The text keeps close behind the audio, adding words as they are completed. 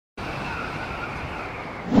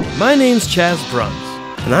My name's Chas Bruns,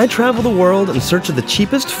 and I travel the world in search of the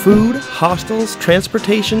cheapest food, hostels,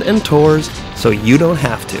 transportation, and tours so you don't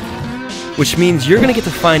have to. Which means you're going to get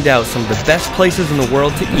to find out some of the best places in the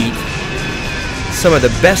world to eat, some of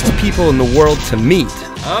the best people in the world to meet,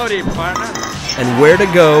 howdy, partner, and where to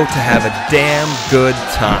go to have a damn good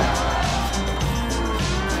time.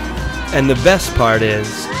 And the best part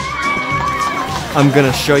is, I'm going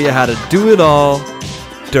to show you how to do it all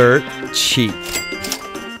dirt cheap.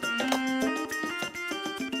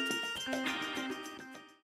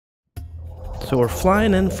 So we're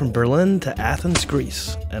flying in from Berlin to Athens,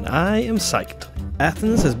 Greece, and I am psyched.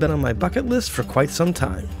 Athens has been on my bucket list for quite some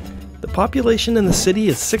time. The population in the city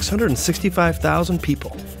is 665,000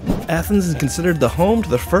 people. Athens is considered the home to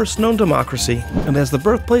the first known democracy, and as the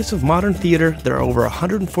birthplace of modern theater, there are over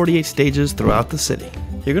 148 stages throughout the city.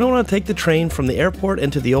 You're going to want to take the train from the airport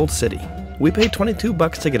into the old city. We paid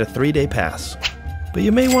 $22 to get a 3-day pass. But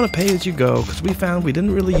you may want to pay as you go, because we found we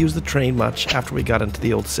didn't really use the train much after we got into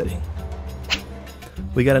the old city.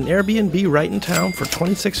 We got an Airbnb right in town for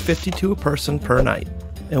 $26.52 a person per night,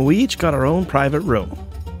 and we each got our own private room.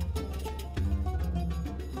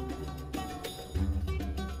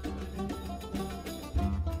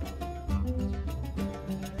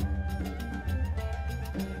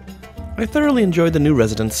 I thoroughly enjoyed the new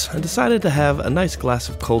residence and decided to have a nice glass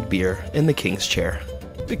of cold beer in the king's chair.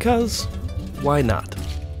 Because, why not?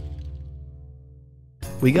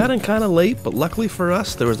 We got in kinda late, but luckily for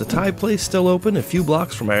us, there was a Thai place still open a few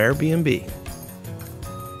blocks from our Airbnb.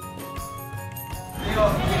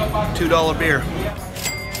 $2 beer.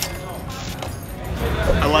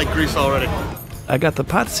 I like Greece already. I got the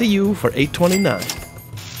Pat Siu for $8.29.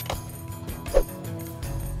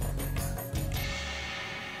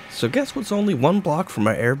 So guess what's only one block from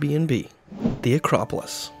our Airbnb? The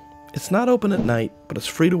Acropolis. It's not open at night, but it's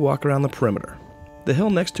free to walk around the perimeter. The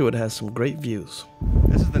hill next to it has some great views.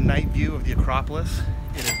 This is the night view of the Acropolis.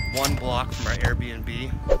 It is one block from our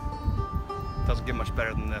Airbnb. Doesn't get much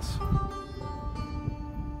better than this.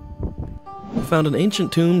 We found an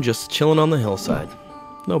ancient tomb just chilling on the hillside.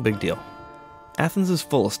 No big deal. Athens is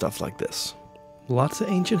full of stuff like this. Lots of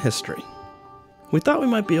ancient history. We thought we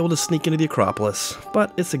might be able to sneak into the Acropolis,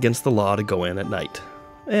 but it's against the law to go in at night.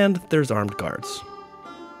 And there's armed guards.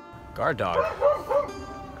 guard dog.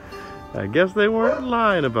 I guess they weren't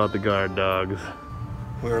lying about the guard dogs.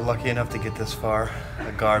 We were lucky enough to get this far.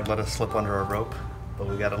 A guard let us slip under a rope, but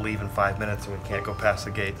we gotta leave in 5 minutes and we can't go past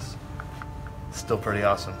the gates. Still pretty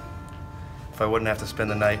awesome. If I wouldn't have to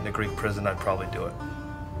spend the night in a Greek prison, I'd probably do it.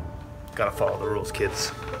 Gotta follow the rules,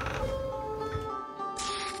 kids.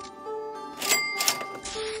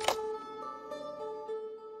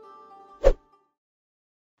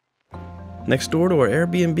 Next door to our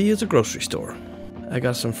Airbnb is a grocery store. I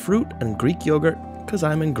got some fruit and Greek yogurt because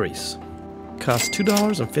I'm in Greece. Cost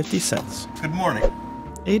 $2.50. Good morning.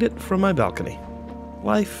 Ate it from my balcony.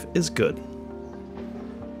 Life is good.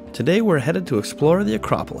 Today we're headed to explore the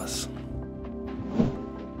Acropolis.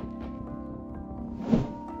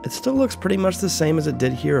 It still looks pretty much the same as it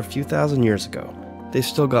did here a few thousand years ago. They've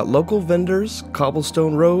still got local vendors,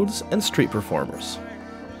 cobblestone roads, and street performers.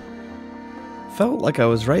 Felt like I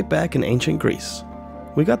was right back in ancient Greece.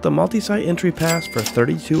 We got the multi-site entry pass for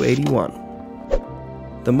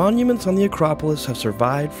 $32.81. The monuments on the Acropolis have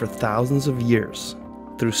survived for thousands of years,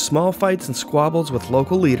 through small fights and squabbles with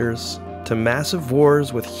local leaders, to massive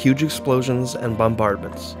wars with huge explosions and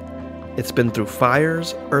bombardments. It's been through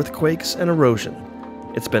fires, earthquakes, and erosion.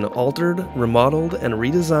 It's been altered, remodeled, and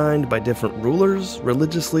redesigned by different rulers,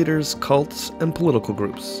 religious leaders, cults, and political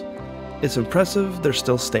groups. It's impressive they're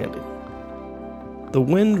still standing. The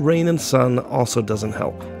wind, rain, and sun also doesn't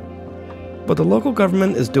help. But the local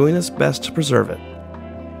government is doing its best to preserve it,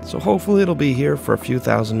 so hopefully it'll be here for a few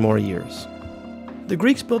thousand more years. The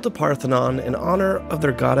Greeks built the Parthenon in honor of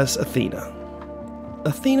their goddess Athena.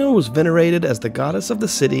 Athena was venerated as the goddess of the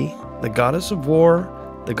city, the goddess of war,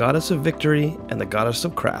 the goddess of victory, and the goddess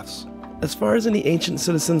of crafts. As far as any ancient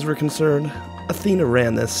citizens were concerned, Athena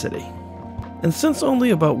ran this city. And since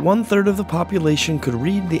only about 1/3 of the population could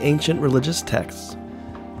read the ancient religious texts,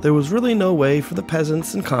 there was really no way for the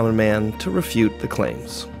peasants and common man to refute the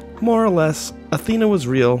claims. More or less, Athena was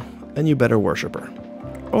real, and you better worship her.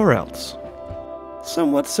 Or else.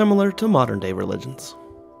 Somewhat similar to modern-day religions.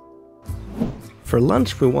 For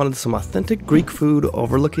lunch, we wanted some authentic Greek food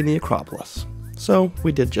overlooking the Acropolis, so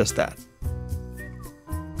we did just that.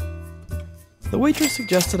 The waitress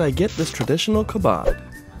suggested I get this traditional kebab.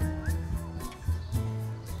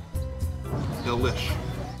 Delish.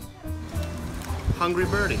 Hungry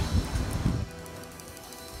birdie.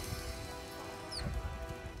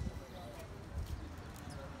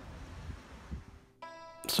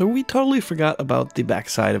 So we totally forgot about the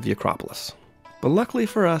backside of the Acropolis. But luckily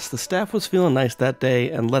for us, the staff was feeling nice that day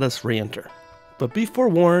and let us re-enter. But be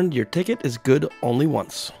forewarned, your ticket is good only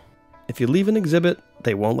once. If you leave an exhibit,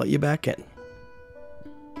 they won't let you back in.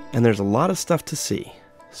 And there's a lot of stuff to see,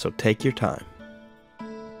 so take your time.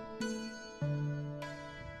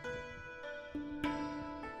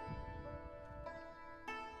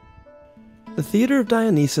 The Theater of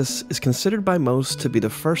Dionysus is considered by most to be the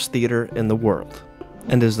first theater in the world,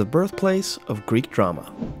 and is the birthplace of Greek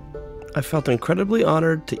drama. I felt incredibly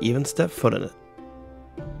honored to even step foot in it.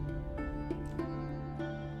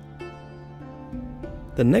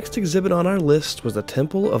 The next exhibit on our list was the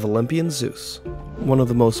Temple of Olympian Zeus, one of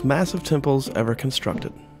the most massive temples ever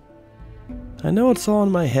constructed. I know it's all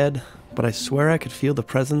in my head, but I swear I could feel the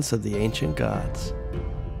presence of the ancient gods.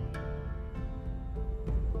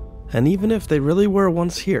 And even if they really were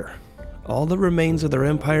once here, all that remains of their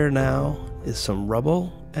empire now is some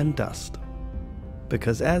rubble and dust.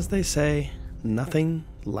 Because as they say, nothing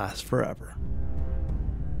lasts forever.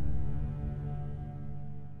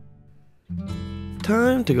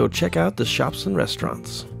 Time to go check out the shops and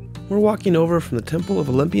restaurants. We're walking over from the Temple of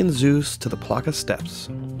Olympian Zeus to the Plaka Steps.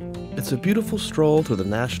 It's a beautiful stroll through the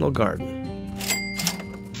National Garden.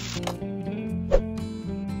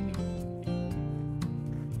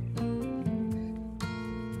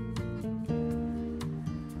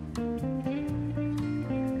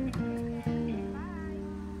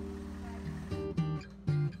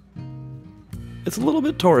 It's a little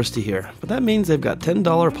bit touristy here, but that means they've got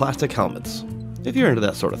 $10 plastic helmets, if you're into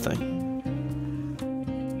that sort of thing.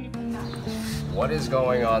 What is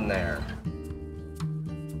going on there?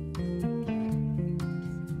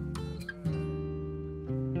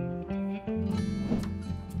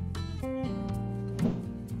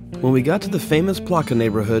 When we got to the famous Plaka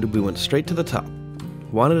Neighborhood, we went straight to the top.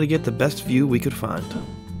 Wanted to get the best view we could find.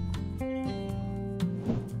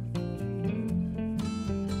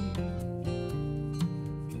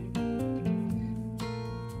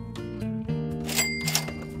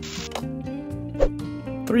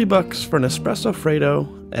 $3 for an espresso freddo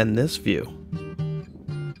and this view.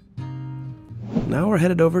 Now we're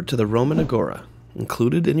headed over to the Roman Agora,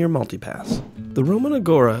 included in your multi-pass. The Roman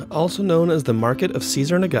Agora, also known as the Market of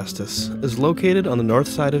Caesar and Augustus, is located on the north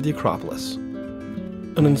side of the Acropolis.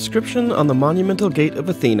 An inscription on the monumental gate of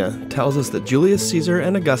Athena tells us that Julius Caesar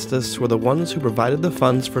and Augustus were the ones who provided the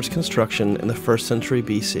funds for its construction in the 1st century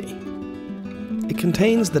BC. It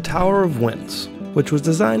contains the Tower of Winds, which was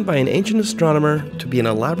designed by an ancient astronomer to be an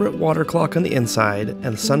elaborate water clock on the inside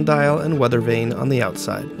and sundial and weather vane on the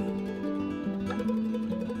outside.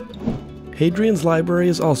 Hadrian's library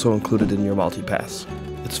is also included in your multi-pass.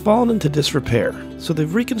 It's fallen into disrepair, so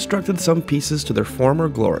they've reconstructed some pieces to their former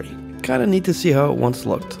glory. Kinda neat to see how it once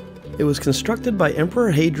looked. It was constructed by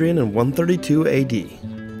Emperor Hadrian in 132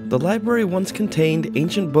 AD. The library once contained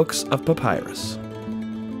ancient books of papyrus.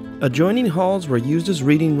 Adjoining halls were used as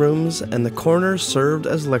reading rooms, and the corners served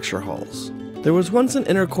as lecture halls. There was once an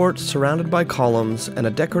inner court surrounded by columns and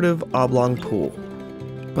a decorative oblong pool,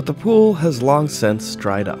 but the pool has long since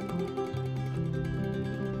dried up.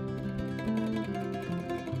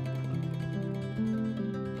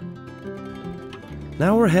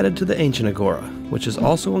 Now we're headed to the Ancient Agora, which is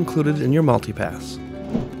also included in your multi-pass.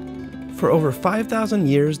 For over 5,000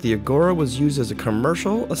 years, the Agora was used as a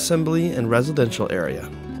commercial, assembly, and residential area.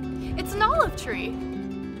 It's an olive tree.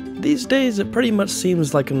 These days, it pretty much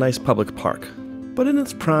seems like a nice public park, but in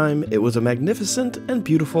its prime, it was a magnificent and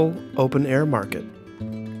beautiful open-air market.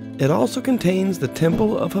 It also contains the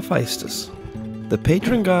Temple of Hephaestus, the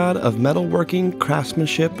patron god of metalworking,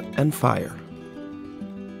 craftsmanship, and fire.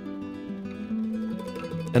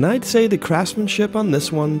 And I'd say the craftsmanship on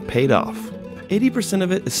this one paid off. 80%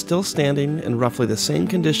 of it is still standing in roughly the same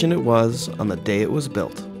condition it was on the day it was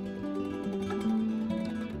built.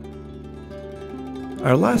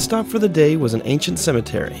 Our last stop for the day was an ancient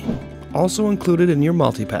cemetery, also included in your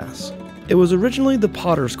multi-pass. It was originally the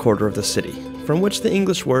potter's quarter of the city, from which the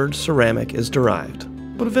English word ceramic is derived,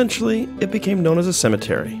 but eventually it became known as a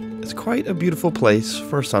cemetery. It's quite a beautiful place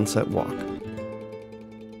for a sunset walk.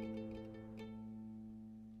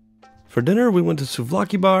 For dinner, we went to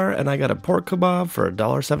Souvlaki Bar, and I got a pork kebab for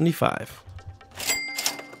 $1.75.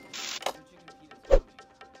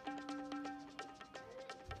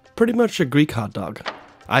 Pretty much a Greek hot dog.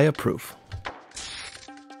 I approve.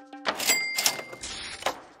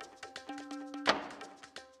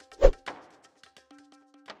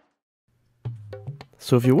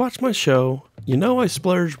 So if you watch my show, you know I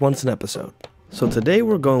splurge once an episode. So today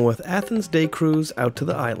we're going with Athens Day Cruise out to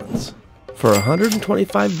the islands. For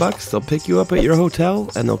 $125, they'll pick you up at your hotel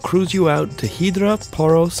and they'll cruise you out to Hydra,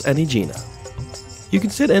 Poros and Aegina. You can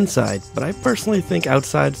sit inside, but I personally think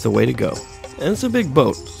outside's the way to go. And it's a big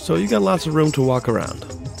boat, so you got lots of room to walk around.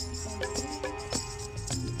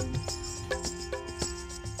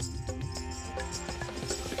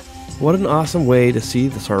 What an awesome way to see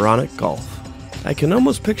the Saronic Gulf. I can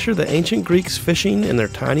almost picture the ancient Greeks fishing in their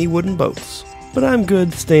tiny wooden boats, but I'm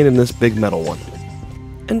good staying in this big metal one.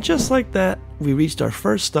 And just like that, we reached our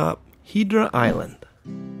first stop, Hydra Island.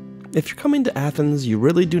 If you're coming to Athens, you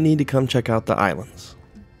really do need to come check out the islands.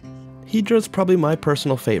 Hydra's probably my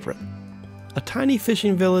personal favorite. A tiny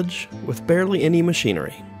fishing village with barely any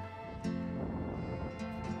machinery.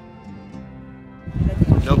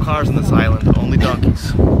 No cars on this island, only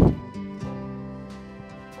donkeys.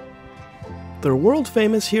 They're world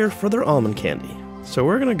famous here for their almond candy, so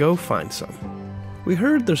we're gonna go find some. We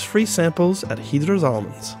heard there's free samples at Hydra's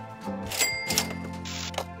Almonds.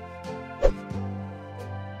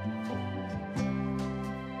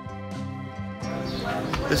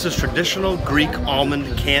 This is traditional Greek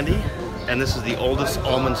almond candy, and this is the oldest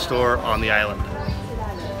almond store on the island.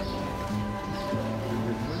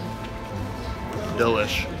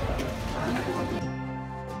 Delish.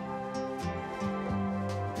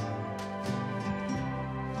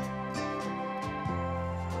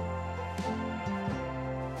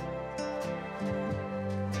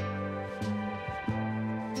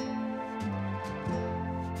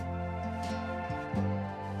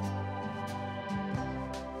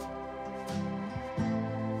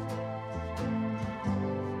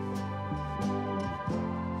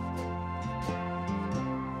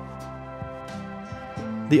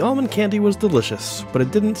 The almond candy was delicious, but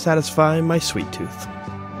it didn't satisfy my sweet tooth.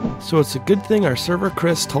 So it's a good thing our server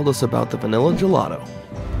Chris told us about the vanilla gelato.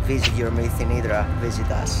 Visit your myth in Hydra, visit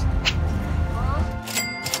us.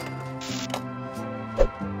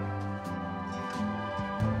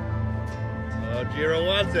 Oh, Jiro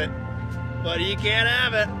wants it, but you can't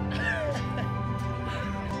have it.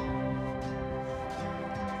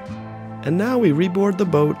 And now we reboard the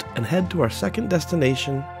boat and head to our second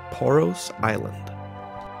destination, Poros Island.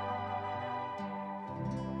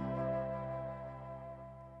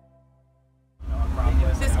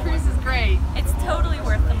 This cruise is great. It's totally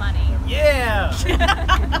worth the money. Yeah!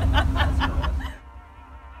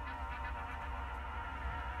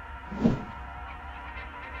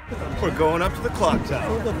 We're going up to the clock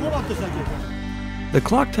tower. The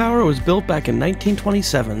clock tower was built back in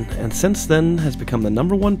 1927 and since then has become the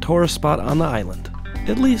 #1 tourist spot on the island,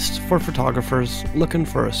 at least for photographers looking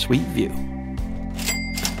for a sweet view.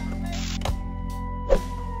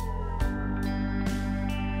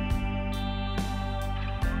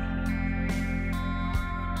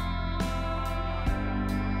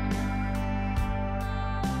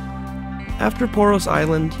 After Poros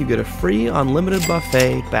Island, you get a free unlimited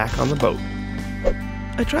buffet back on the boat.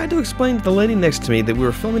 I tried to explain to the lady next to me that we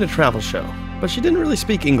were filming a travel show, but she didn't really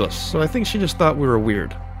speak English, so I think she just thought we were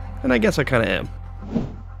weird. And I guess I kinda am.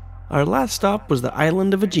 Our last stop was the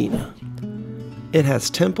island of Aegina. It has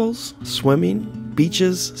temples, swimming,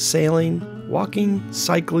 beaches, sailing, walking,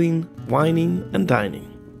 cycling, wining, and dining.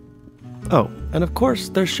 Oh, and of course,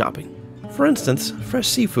 there's shopping. For instance, fresh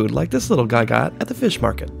seafood like this little guy got at the fish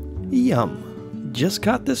market. Yum. Just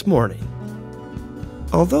caught this morning.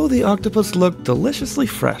 Although the octopus looked deliciously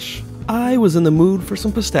fresh, I was in the mood for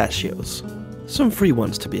some pistachios. Some free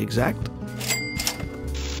ones to be exact.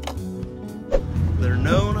 They're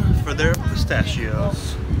known for their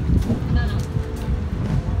pistachios.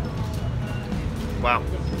 Wow.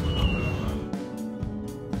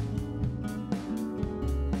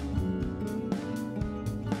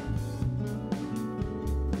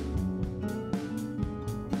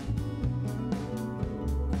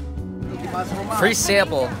 Free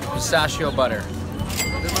sample pistachio butter.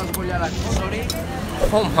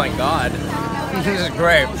 Oh my god. This is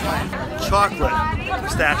great. Chocolate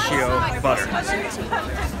pistachio butter.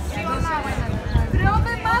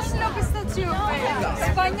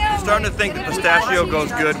 I'm starting to think that pistachio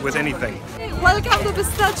goes good with anything. Welcome to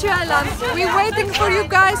Pistachio Island. We're waiting for you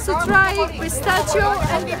guys to try pistachio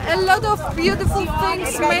and a lot of beautiful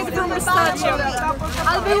things made from pistachio.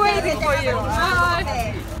 I'll be waiting for you.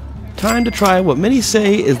 Bye. Time to try what many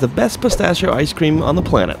say is the best pistachio ice cream on the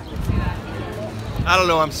planet. I don't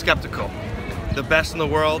know, I'm skeptical. The best in the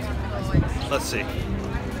world? Let's see.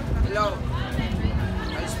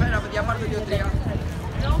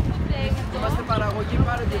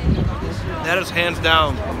 That is hands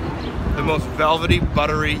down the most velvety,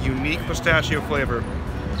 buttery, unique pistachio flavor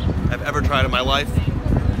I've ever tried in my life.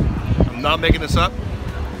 I'm not making this up.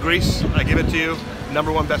 Greece, I give it to you.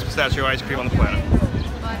 #1 best pistachio ice cream on the planet.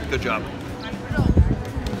 Good job.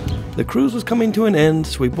 The cruise was coming to an end,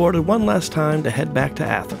 so we boarded one last time to head back to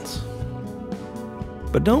Athens.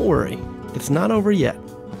 But don't worry, it's not over yet.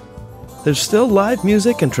 There's still live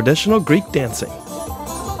music and traditional Greek dancing.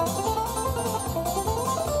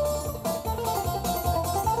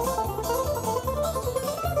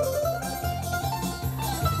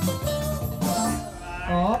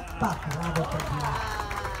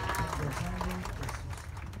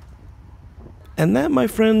 And that, my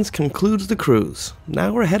friends, concludes the cruise.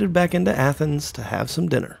 Now we're headed back into Athens to have some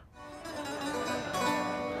dinner.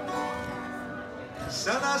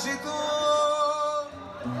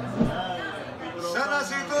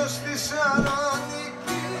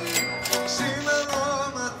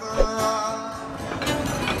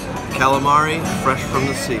 Calamari, fresh from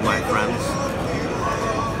the sea, my friends.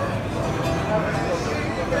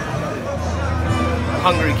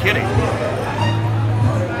 Hungry kitty.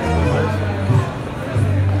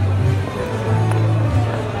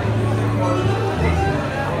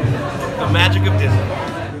 The magic of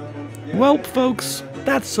Disney. Well, folks,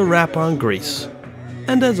 that's a wrap on Greece.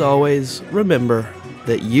 And as always, remember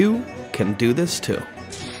that you can do this too.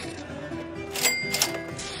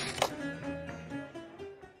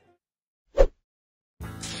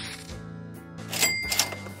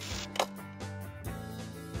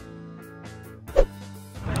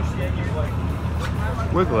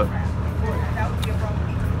 Wiggle it.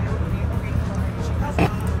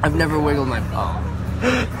 I've never wiggled my... Oh.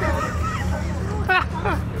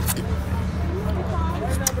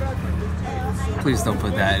 Please don't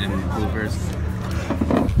put that in bloopers.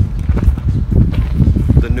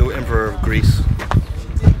 The new emperor of Greece.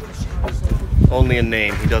 Only in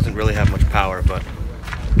name. He doesn't really have much power, but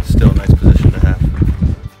still a nice position to have.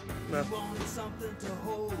 No.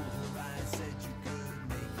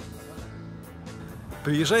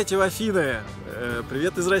 Приезжайте в Афины.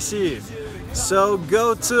 Привет из России. So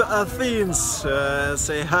go to Athens.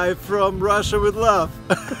 Say hi from Russia with love.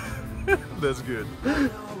 That's good.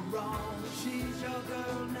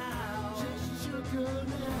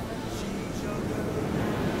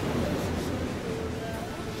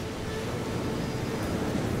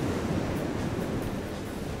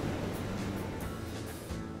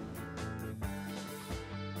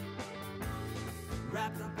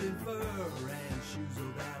 Wrapped up in fur and shoes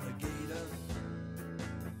of alligator.